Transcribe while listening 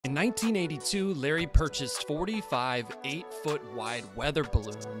In 1982, Larry purchased 45 8-foot wide weather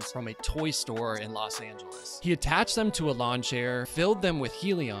balloons from a toy store in Los Angeles. He attached them to a lawn chair, filled them with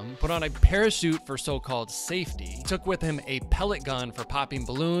helium, put on a parachute for so-called safety, took with him a pellet gun for popping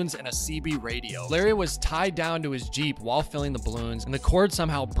balloons, and a CB radio. Larry was tied down to his Jeep while filling the balloons, and the cord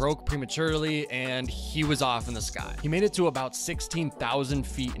somehow broke prematurely, and he was off in the sky. He made it to about 16,000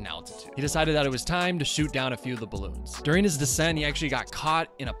 feet in altitude. He decided that it was time to shoot down a few of the balloons. During his descent, he actually got caught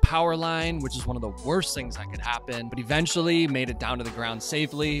in a power line, which is one of the worst things that could happen, but eventually made it down to the ground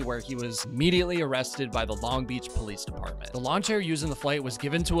safely, where he was immediately arrested by the Long Beach Police Department. The lawn chair used in the flight was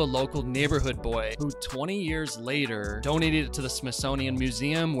given to a local neighborhood boy who 20 years later donated it to the Smithsonian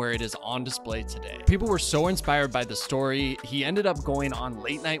Museum, where it is on display today. People were so inspired by the story, he ended up going on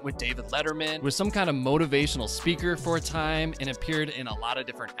Late Night with David Letterman, was some kind of motivational speaker for a time, and appeared in a lot of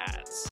different ads.